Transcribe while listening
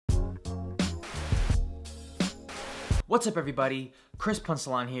What's up everybody, Chris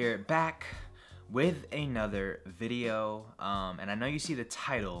Punsalon here, back with another video, and I know you see the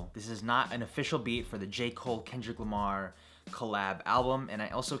title. This is not an official beat for the J.Cole Kendrick Lamar collab album, and I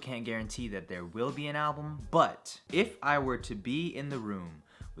also can't guarantee that there will be an album, but if I were to be in the room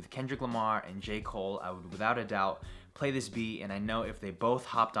with Kendrick Lamar and J.Cole, I would without a doubt play this beat, and I know if they both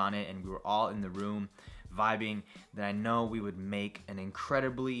hopped on it and we were all in the room vibing, then I know we would make an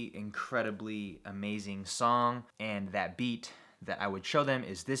incredibly amazing song. And that beat that I would show them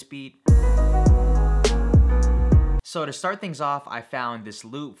is this beat. So to start things off, I found this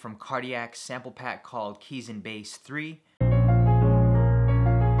loop from Cardiac's sample pack called Keys and Bass 3.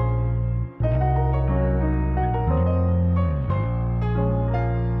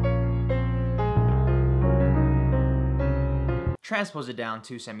 Transpose it down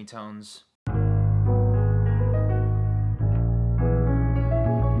 2 semitones.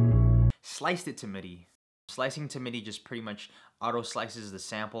 Sliced it to MIDI. Slicing to MIDI just pretty much auto slices the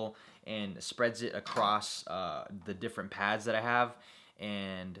sample and spreads it across the different pads that I have.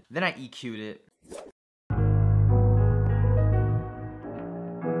 And then I EQ'd it.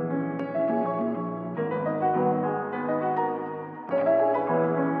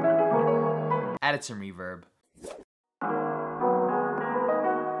 Added some reverb.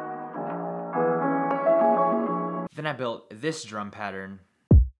 Then I built this drum pattern.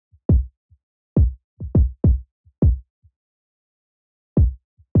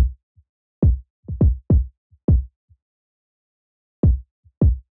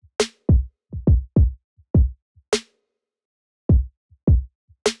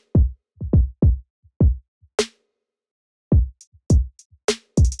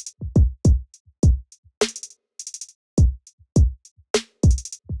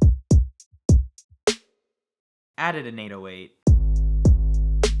 Added an 808.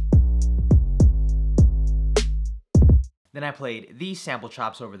 Then I played these sample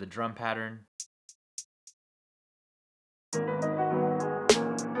chops over the drum pattern.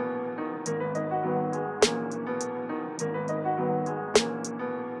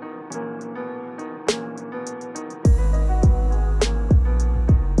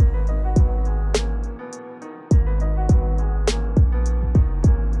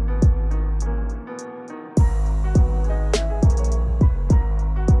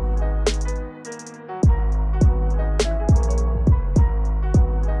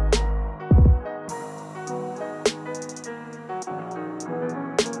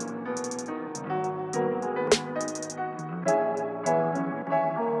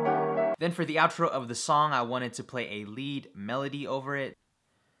 Then for the outro of the song, I wanted to play a lead melody over it.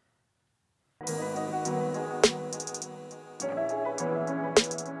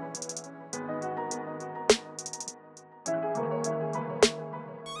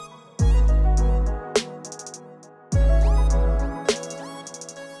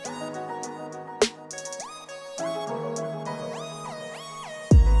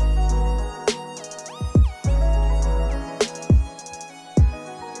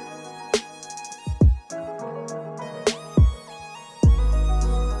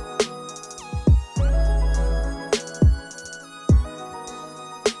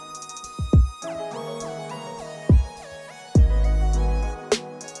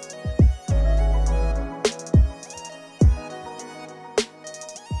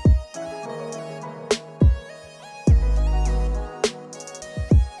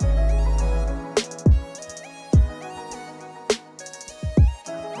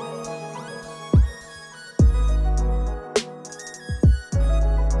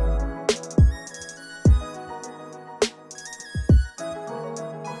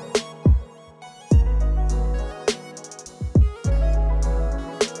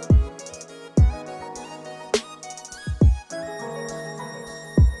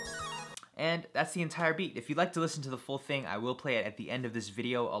 And that's the entire beat. If you'd like to listen to the full thing, I will play it at the end of this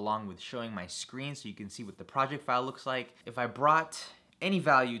video along with showing my screen so you can see what the project file looks like. If I brought any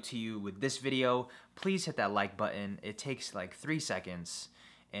value to you with this video, please hit that like button. It takes like 3 seconds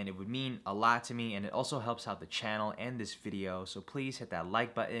and it would mean a lot to me, and it also helps out the channel and this video. So please hit that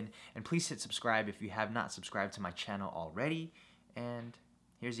like button and please hit subscribe if you have not subscribed to my channel already. And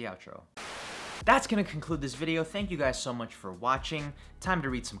here's the outro. That's gonna conclude this video. Thank you guys so much for watching. Time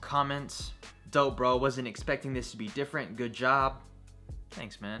to read some comments. Dope, bro. Wasn't expecting this to be different. Good job.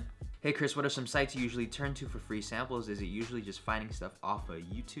 Thanks, man. Hey Chris, what are some sites you usually turn to for free samples? Is it usually just finding stuff off of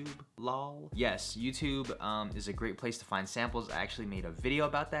YouTube? Lol. Yes, YouTube is a great place to find samples. I actually made a video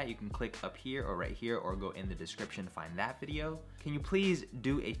about that. You can click up here or right here or go in the description to find that video. Can you please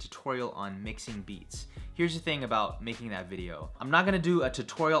do a tutorial on mixing beats? Here's the thing about making that video. I'm not gonna do a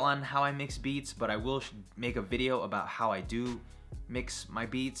tutorial on how I mix beats, but I will make a video about how I do mix my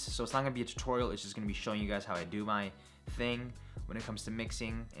beats. So it's not gonna be a tutorial, it's just gonna be showing you guys how I do my thing when it comes to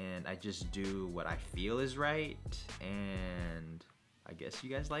mixing, and I just do what I feel is right, and I guess you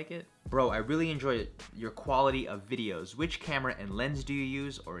guys like it. Bro, I really enjoy your quality of videos. Which camera and lens do you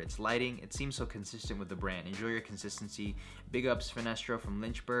use, or its lighting? It seems so consistent with the brand. Enjoy your consistency. Big ups, Finestro from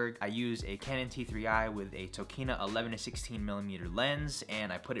Lynchburg. I use a Canon T3i with a Tokina 11 to 16 millimeter lens,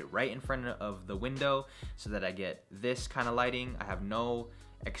 and I put it right in front of the window so that I get this kind of lighting. I have no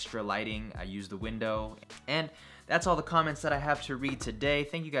extra lighting. I use the window, and that's all the comments that I have to read today.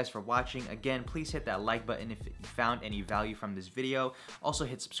 Thank you guys for watching. Again, please hit that like button if you found any value from this video. Also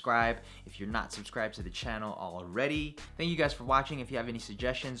hit subscribe if you're not subscribed to the channel already. Thank you guys for watching. If you have any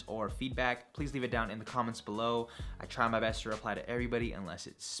suggestions or feedback, please leave it down in the comments below. I try my best to reply to everybody unless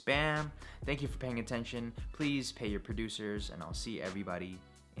it's spam. Thank you for paying attention. Please pay your producers, and I'll see everybody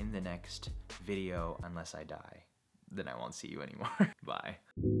in the next video unless I die. Then I won't see you anymore. Bye.